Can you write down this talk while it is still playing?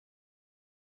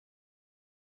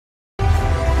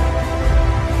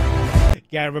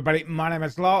Yeah, everybody, my name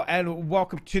is Lyle and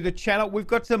welcome to the channel. We've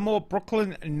got some more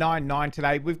Brooklyn Nine-Nine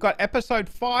today. We've got episode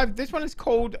 5. This one is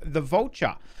called The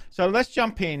Vulture. So let's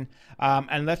jump in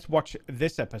and let's watch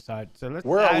this episode. So let's.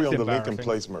 Where are we on the Lincoln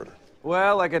Place murder?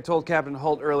 Well, like I told Captain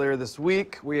Holt earlier this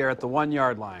week, we are at the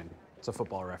 1-yard line. It's a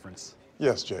football reference.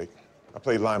 Yes, Jake. I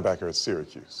played linebacker at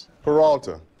Syracuse.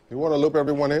 Peralta, you want to loop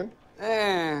everyone in?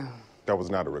 Eh. That was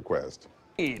not a request.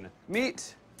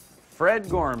 Meet Fred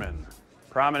Gorman.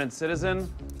 Prominent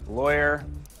citizen, lawyer,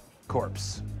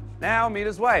 corpse. Now meet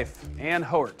his wife, Ann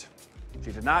Hort.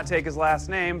 She did not take his last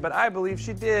name, but I believe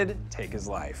she did take his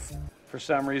life. For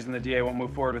some reason, the DA won't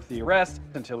move forward with the arrest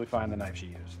until we find the knife she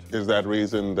used. Is that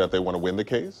reason that they want to win the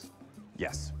case?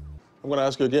 Yes. I'm going to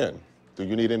ask you again. Do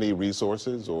you need any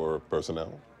resources or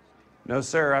personnel? No,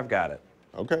 sir, I've got it.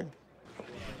 Okay.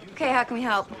 Okay, how can we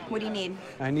help? What do you need?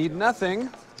 I need nothing.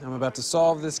 I'm about to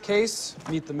solve this case,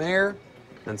 meet the mayor,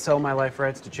 and sell my life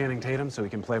rights to Channing Tatum so he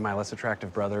can play my less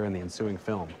attractive brother in the ensuing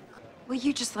film. Will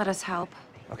you just let us help?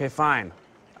 Okay, fine.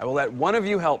 I will let one of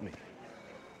you help me.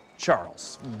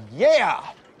 Charles. Yeah!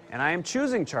 And I am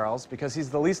choosing Charles because he's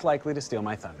the least likely to steal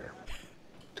my thunder.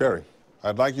 Terry,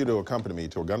 I'd like you to accompany me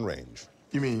to a gun range.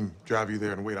 You mean drive you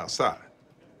there and wait outside?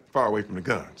 Far away from the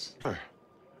guns. I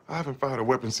haven't fired a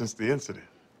weapon since the incident.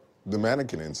 The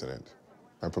mannequin incident.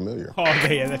 I'm familiar. Oh,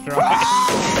 yeah, that's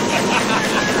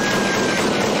right.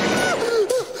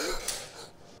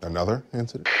 Another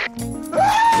incident? Oh,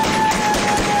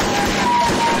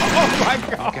 my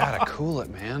God. You gotta cool it,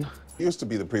 man. He used to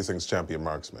be the precinct's champion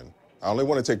marksman. I only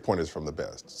want to take pointers from the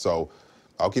best, so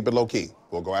I'll keep it low-key.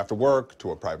 We'll go after work,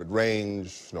 to a private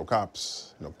range, no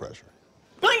cops, no pressure.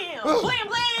 Blam! Blam!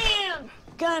 Blam!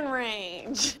 Gun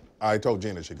range. I told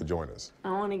Gina she could join us.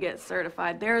 I want to get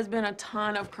certified. There has been a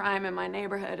ton of crime in my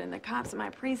neighborhood, and the cops in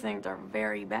my precinct are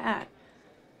very bad.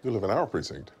 You live in our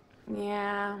precinct.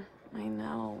 Yeah, I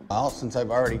know. Well, since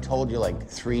I've already told you like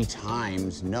 3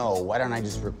 times no, why don't I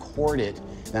just record it,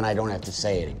 then I don't have to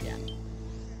say it again.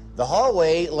 The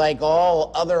hallway, like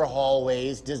all other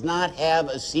hallways, does not have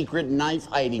a secret knife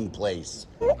hiding place.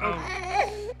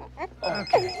 Okay.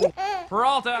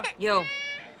 Peralta! Yo,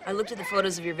 I looked at the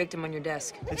photos of your victim on your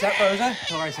desk. Is that Rosa?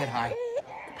 Tell her I said hi. The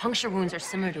puncture wounds are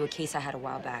similar to a case I had a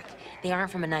while back. They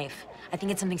aren't from a knife. I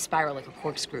think it's something spiral, like a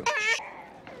corkscrew.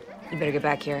 You better get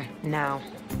back here, now.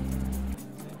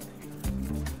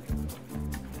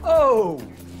 Oh!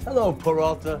 Hello,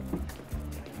 Peralta.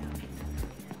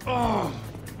 Oh.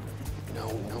 No.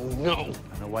 I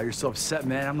don't know why you're so upset,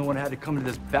 man. I'm the one who had to come to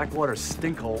this backwater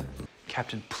stinkhole.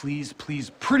 Captain, please,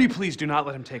 pretty please do not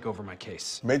let him take over my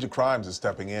case. Major Crimes is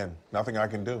stepping in. Nothing I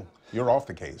can do. You're off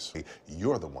the case.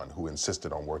 You're the one who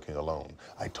insisted on working alone.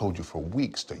 I told you for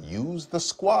weeks to use the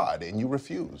squad, and you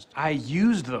refused. I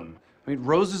used them. I mean,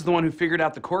 Rose is the one who figured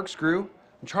out the corkscrew,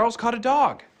 and Charles caught a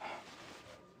dog.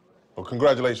 Well,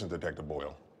 congratulations, Detective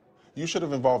Boyle. You should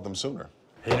have involved them sooner.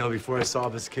 Hey, before I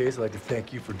solve this case, I'd like to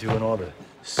thank you for doing all the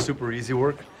super easy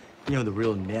work. You know, the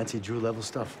real Nancy Drew level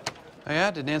stuff. Oh, yeah?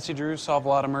 Did Nancy Drew solve a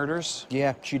lot of murders?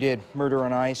 Yeah, she did. Murder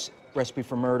on Ice, Recipe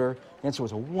for Murder. Nancy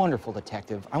was a wonderful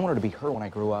detective. I wanted to be her when I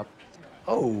grew up.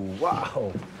 Oh,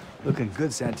 wow. Looking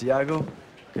good, Santiago.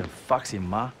 Looking foxy,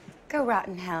 ma. Go rot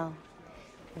in hell.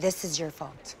 This is your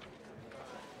fault.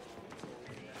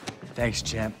 Thanks,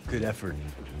 champ. Good effort.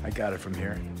 I got it from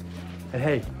here. And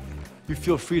hey, you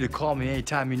feel free to call me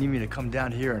anytime you need me to come down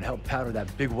here and help powder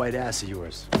that big white ass of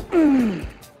yours.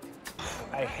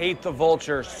 I hate the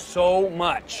Vulture so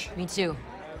much. Me too.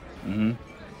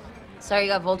 Sorry you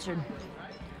got vultured.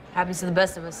 Happens to the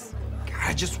best of us.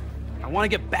 God, I want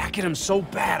to get back at him so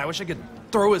bad. I wish I could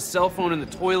throw his cell phone in the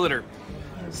toilet or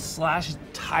slash his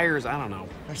tires, I don't know.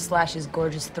 Or slash his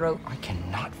gorgeous throat. I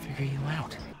cannot figure you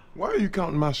out. Why are you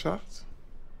counting my shots?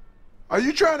 Are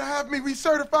you trying to have me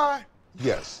recertified?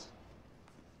 Yes.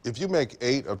 If you make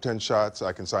 8 of 10 shots,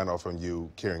 I can sign off on you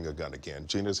carrying a gun again.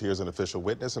 Gina's here as an official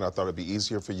witness, and I thought it'd be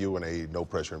easier for you in a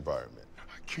no-pressure environment.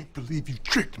 I can't believe you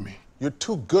tricked me. You're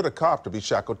too good a cop to be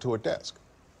shackled to a desk.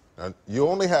 Now, you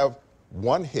only have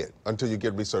 1 hit until you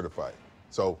get recertified.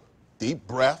 So, deep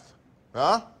breath,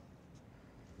 huh?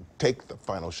 Take the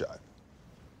final shot.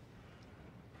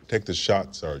 Take the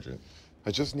shot, Sergeant.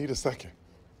 I just need a second.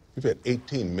 You've had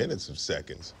 18 minutes of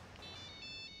seconds.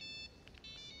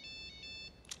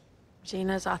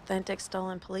 Gina's authentic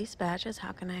stolen police badges.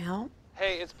 How can I help?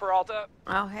 Hey, it's Peralta.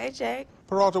 Oh, hey, Jake.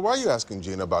 Peralta, why are you asking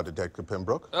Gina about Detective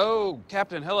Pembroke? Oh,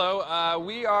 Captain, hello.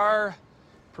 We are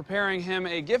preparing him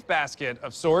a gift basket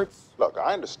of sorts. Look,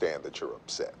 I understand that you're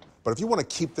upset. But if you want to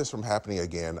keep this from happening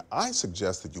again, I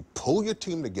suggest that you pull your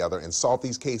team together and solve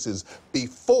these cases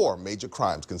before Major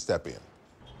Crimes can step in.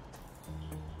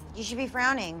 You should be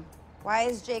frowning. Why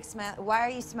is Jake smiling? Why are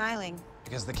you smiling?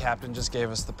 Because the captain just gave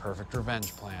us the perfect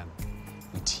revenge plan.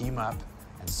 We team up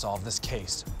and solve this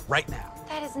case right now.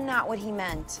 That is not what he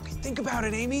meant. Okay, think about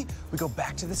it, Amy. We go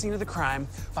back to the scene of the crime,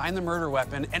 find the murder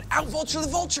weapon, and out-vulture the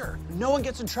vulture. No one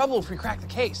gets in trouble if we crack the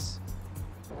case.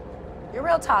 You're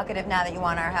real talkative now that you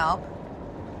want our help.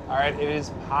 All right, it is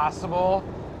possible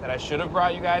that I should have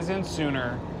brought you guys in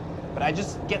sooner, but I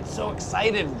just get so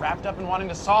excited, wrapped up in wanting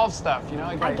to solve stuff, you know?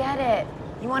 Like I get it.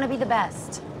 You want to be the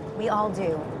best. We all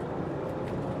do.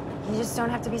 You just don't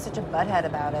have to be such a butthead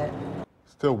about it.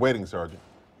 Still waiting, Sergeant.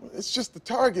 It's just the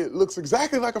target looks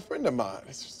exactly like a friend of mine.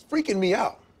 It's just freaking me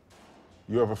out.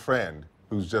 You have a friend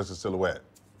who's just a silhouette.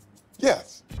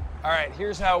 Yes. All right,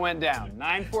 here's how it went down.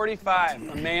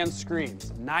 9:45, a man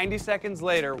screams. 90 seconds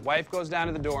later, wife goes down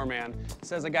to the doorman,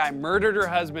 says a guy murdered her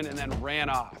husband and then ran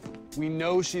off. We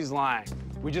know she's lying.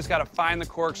 We just gotta find the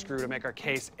corkscrew to make our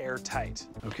case airtight.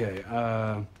 Okay,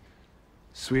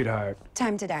 sweetheart.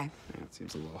 Time to die. That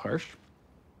seems a little harsh.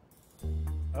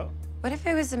 Oh. What if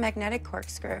it was a magnetic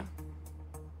corkscrew?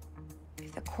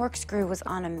 If the corkscrew was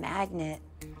on a magnet.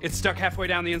 It's stuck halfway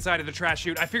down the inside of the trash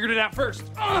chute. I figured it out first.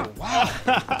 Wow.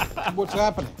 What's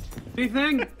happening?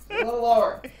 Anything? A little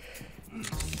lower.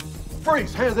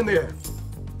 Freeze, hands in the air.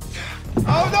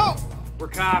 Oh no! We're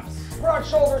cops. Broad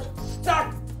shoulders,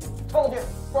 stuck. Told you,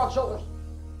 broad shoulders.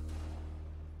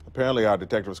 Apparently, our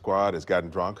detective squad has gotten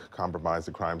drunk, compromised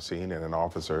the crime scene, and an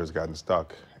officer has gotten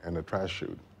stuck in a trash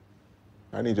chute.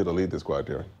 I need you to lead this squad,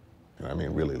 Terry. And I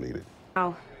mean really lead it.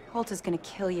 Oh, Holt is gonna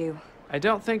kill you. I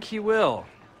don't think he will,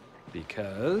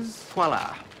 because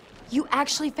voila. You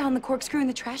actually found the corkscrew in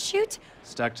the trash chute?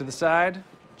 Stuck to the side,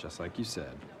 just like you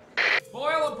said.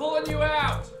 Boyle, I'm pulling you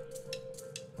out!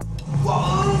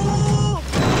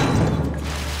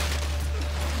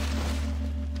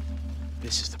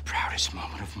 This is the proudest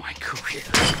moment of my career.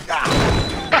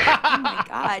 Oh my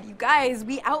God, you guys,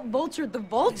 we out-vultured the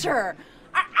vulture.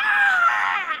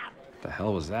 The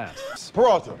hell was that?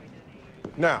 Peralta.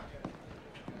 Now.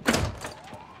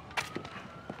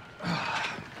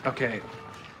 Okay,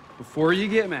 before you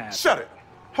get mad. Shut it.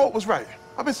 Holt was right.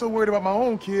 I've been so worried about my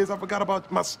own kids, I forgot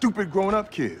about my stupid grown-up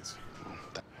kids.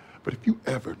 But if you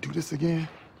ever do this again,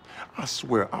 I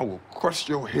swear I will crush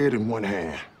your head in one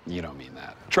hand. You don't mean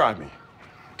that. Try me.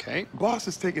 Okay. Boss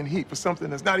is taking heat for something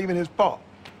that's not even his fault.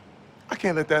 I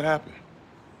can't let that happen.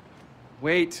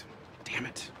 Wait. Damn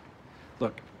it.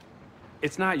 Look,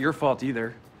 it's not your fault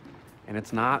either. And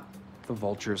it's not the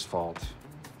vulture's fault.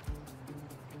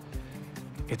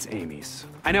 It's Amy's.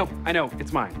 I know,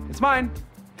 it's mine. It's mine,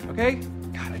 okay?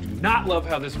 God, I do not love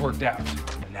how this worked out.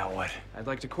 Now what? I'd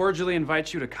like to cordially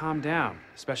invite you to calm down,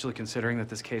 especially considering that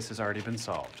this case has already been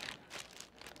solved.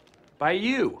 By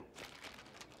you.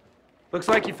 Looks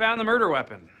like you found the murder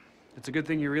weapon. It's a good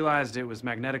thing you realized it was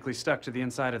magnetically stuck to the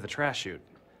inside of the trash chute.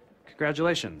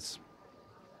 Congratulations.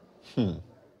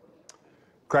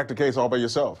 Crack the case all by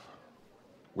yourself.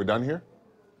 We're done here?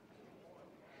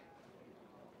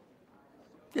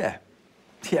 Yeah,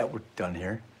 we're done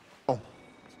here.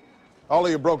 All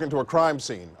of you broke into a crime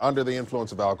scene under the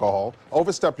influence of alcohol,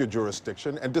 overstepped your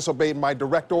jurisdiction, and disobeyed my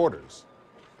direct orders.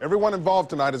 Everyone involved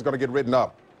tonight is going to get written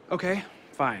up. Okay,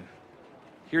 fine.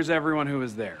 Here's everyone who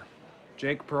was there.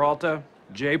 Jake Peralta,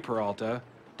 Jay Peralta,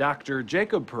 Dr.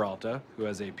 Jacob Peralta, who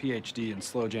has a PhD in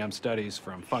slow jam studies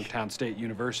from Funktown State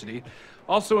University.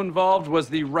 Also involved was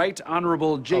the Right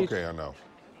Honorable J. Okay, I know.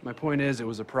 My point is, it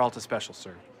was a Peralta special,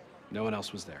 sir. No one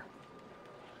else was there.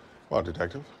 Well,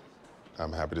 Detective,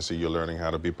 I'm happy to see you're learning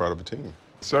how to be part of a team.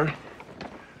 Sir,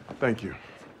 thank you.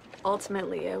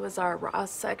 Ultimately, it was our raw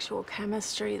sexual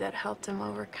chemistry that helped him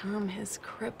overcome his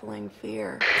crippling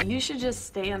fear. You should just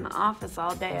stay in the office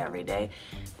all day, every day,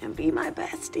 and be my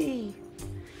bestie.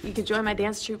 You could join my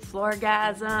dance troupe,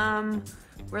 Floorgasm.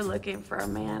 We're looking for a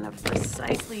man of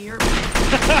precisely your...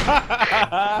 It's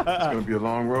gonna be a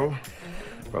long road,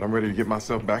 but I'm ready to get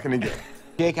myself back in the game.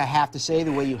 Jake, I have to say,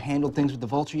 the way you handled things with the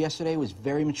vulture yesterday was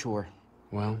very mature.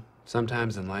 Well,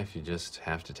 sometimes in life you just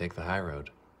have to take the high road.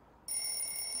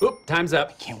 Oop, time's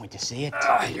up. Can't wait to see it.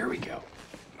 Here we go.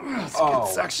 That's a good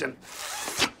suction.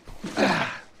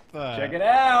 Check it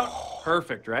out.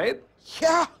 Perfect, right?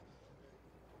 Yeah.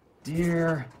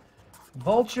 Dear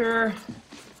vulture,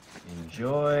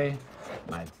 enjoy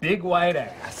my big white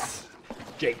ass.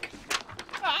 Jake.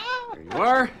 There you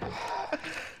are.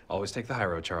 Always take the high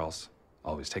road, Charles.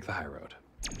 Always take the high road.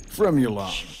 From your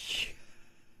lungs.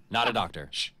 Not a doctor.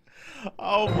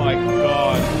 Oh my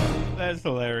God. That's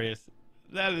hilarious.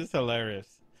 That is hilarious.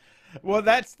 Well,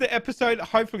 that's the episode.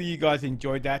 Hopefully you guys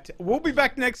enjoyed that. We'll be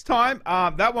back next time.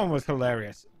 That one was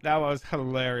hilarious. That was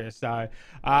hilarious. So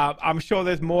I'm sure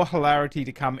there's more hilarity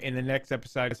to come in the next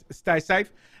episode. Stay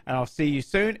safe, and I'll see you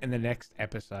soon in the next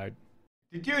episode.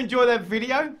 Did you enjoy that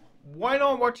video? Why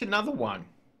not watch another one?